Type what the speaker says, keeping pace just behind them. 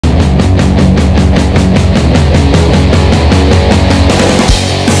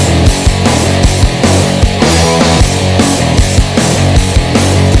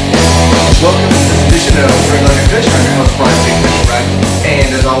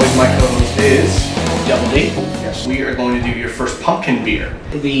always, my co-host is Double D. Yes, we are going to do your first pumpkin beer.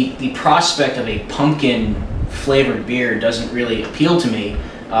 The prospect of a pumpkin flavored beer doesn't really appeal to me.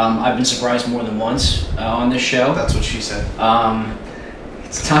 I've been surprised more than once on this show. That's what she said.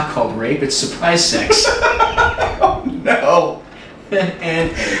 It's not called rape, it's surprise sex. Oh no.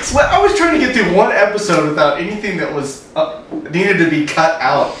 And well, I was trying to get through one episode without anything that was needed to be cut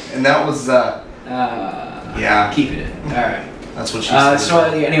out, and that was yeah. Keep it in. All right. That's what she said. So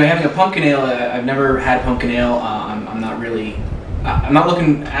anyway, having a pumpkin ale, I've never had pumpkin ale. I'm not really. I'm not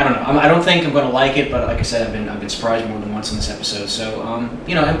looking. I don't know. I don't think I'm going to like it, but like I said, I've been surprised more than once in this episode. So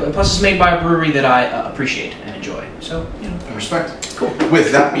you know, and plus it's made by a brewery that I appreciate and enjoy. So you know, respect. Cool.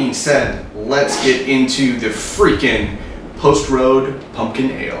 With that being said, let's get into the freaking Post Road Pumpkin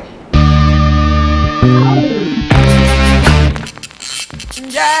Ale.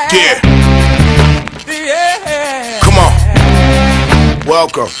 Yeah. Come on.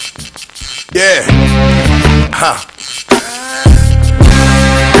 Welcome. Yeah. Huh.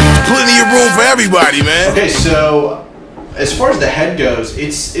 Plenty of room for everybody, man. Okay, so as far as the head goes,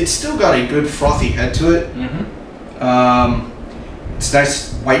 it's still got a good frothy head to it. Mm-hmm. It's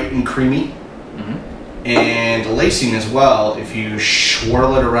nice, white and creamy, and lacing as well. If you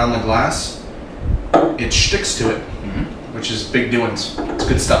swirl it around the glass, it sticks to it, which is big doings. It's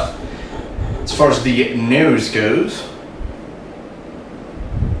good stuff. As far as the nose goes,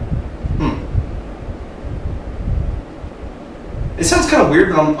 it sounds kind of weird,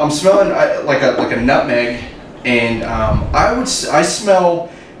 but I'm smelling like a nutmeg, and I smell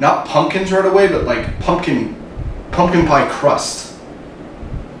not pumpkins right away, but like pumpkin pie crust.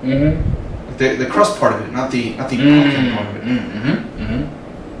 The crust part of it, not the pumpkin part of it.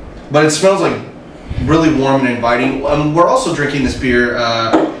 But it smells like really warm and inviting. We're also drinking this beer.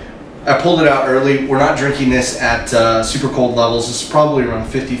 I pulled it out early. We're not drinking this at super cold levels. It's probably around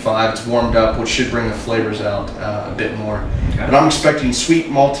 55. It's warmed up, which should bring the flavors out a bit more. Okay. But I'm expecting sweet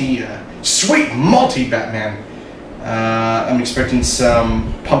malty Batman. I'm expecting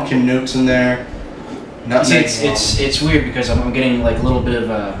some pumpkin notes in there. It's weird because I'm getting like a little bit of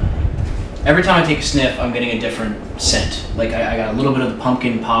a. Every time I take a sniff, I'm getting a different scent. Like I got a little bit of the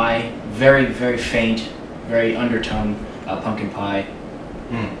pumpkin pie, very very faint, very undertone pumpkin pie.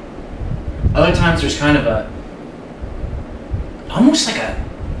 Other times there's kind of a, almost like a,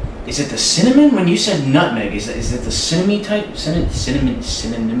 is it the cinnamon? When you said nutmeg, is it the cinnamon type? Cinnamon.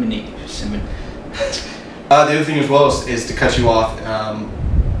 The other thing as well is to cut you off,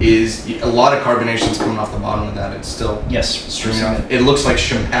 is a lot of carbonation's coming off the bottom of that. It's still streaming off. It looks like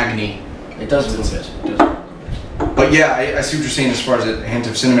champagne. It does a little bit. But yeah, I see what you're saying as far as a hint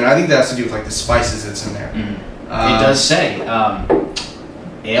of cinnamon. I think that has to do with like the spices that's in there. It does say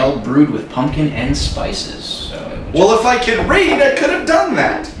ale brewed with pumpkin and spices. So well, if I could read, I could have done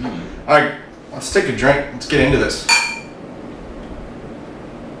that. All right, let's take a drink. Let's get into this.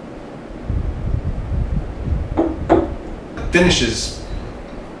 The finish is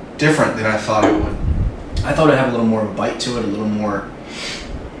different than I thought it would. I thought it'd have a little more of a bite to it, a little more.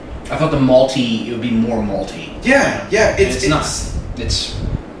 I thought the malty, it would be more malty. Yeah. It's not. It's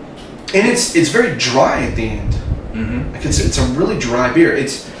very dry at the end. Like it's a really dry beer.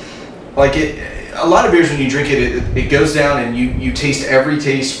 It's like a lot of beers when you drink it goes down and you taste every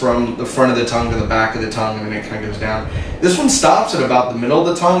taste from the front of the tongue to the back of the tongue, and then it kind of goes down. This one stops at about the middle of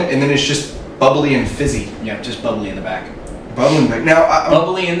the tongue, and then it's just bubbly and fizzy. Yeah, just bubbly in the back. Bubbly in the back. Now,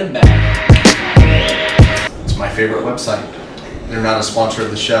 bubbly in the back. It's my favorite website. They're not a sponsor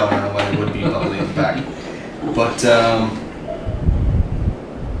of the show. I don't know why they would be bubbly in the back. But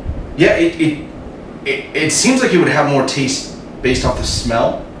yeah, it seems like it would have more taste based off the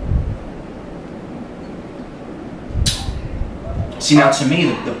smell. See, now to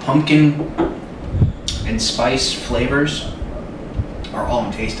me, the pumpkin and spice flavors are all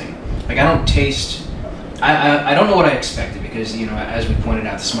I'm tasting. Like I don't taste. I don't know what I expected because, you know, as we pointed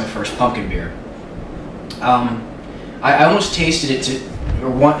out, this is my first pumpkin beer. I almost tasted it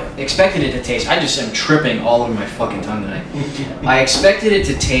expected it to taste. I just am tripping all over my fucking tongue tonight. I expected it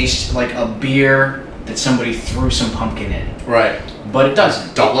to taste like a beer that somebody threw some pumpkin in. Right. But it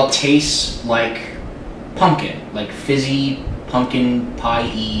doesn't. It tastes like pumpkin, like fizzy pumpkin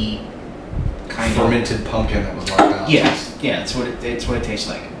pie-y kind fermented of pumpkin that was locked out. Yeah, that's what it tastes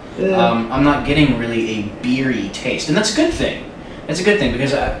like. I'm not getting really a beery taste, and that's a good thing. It's a good thing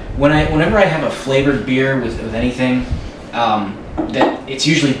because whenever I have a flavored beer with anything, that it's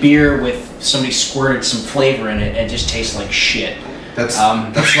usually beer with somebody squirted some flavor in it and it just tastes like shit. That's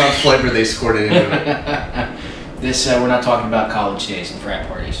not flavor they squirted into it. This we're not talking about college days and frat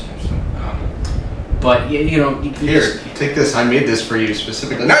parties. But you know, here, take this. I made this for you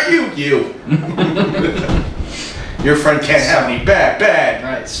specifically. Not you, you. Your friend can't have any. Bad.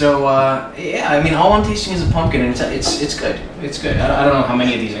 Right. So yeah, I mean, all I'm tasting is a pumpkin, and it's good. It's good. I don't know how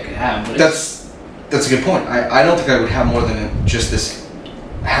many of these I could have, but that's a good point. I don't think I would have more than just this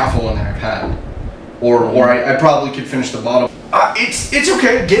half a one that I've had, or I probably could finish the bottle. It's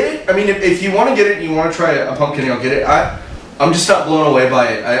okay. Get it. I mean, if you want to get it, and you want to try a pumpkin, I'll get it. I'm just not blown away by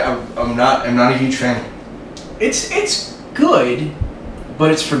it. I'm not a huge fan. It's good,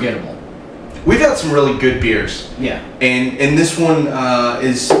 but it's forgettable. We've had some really good beers. Yeah. And this one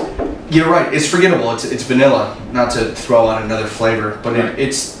is, you're right, it's forgettable. It's vanilla, not to throw out another flavor, but right.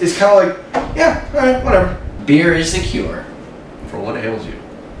 it's kind of like, yeah, all right, whatever. Beer is the cure. For what ails you.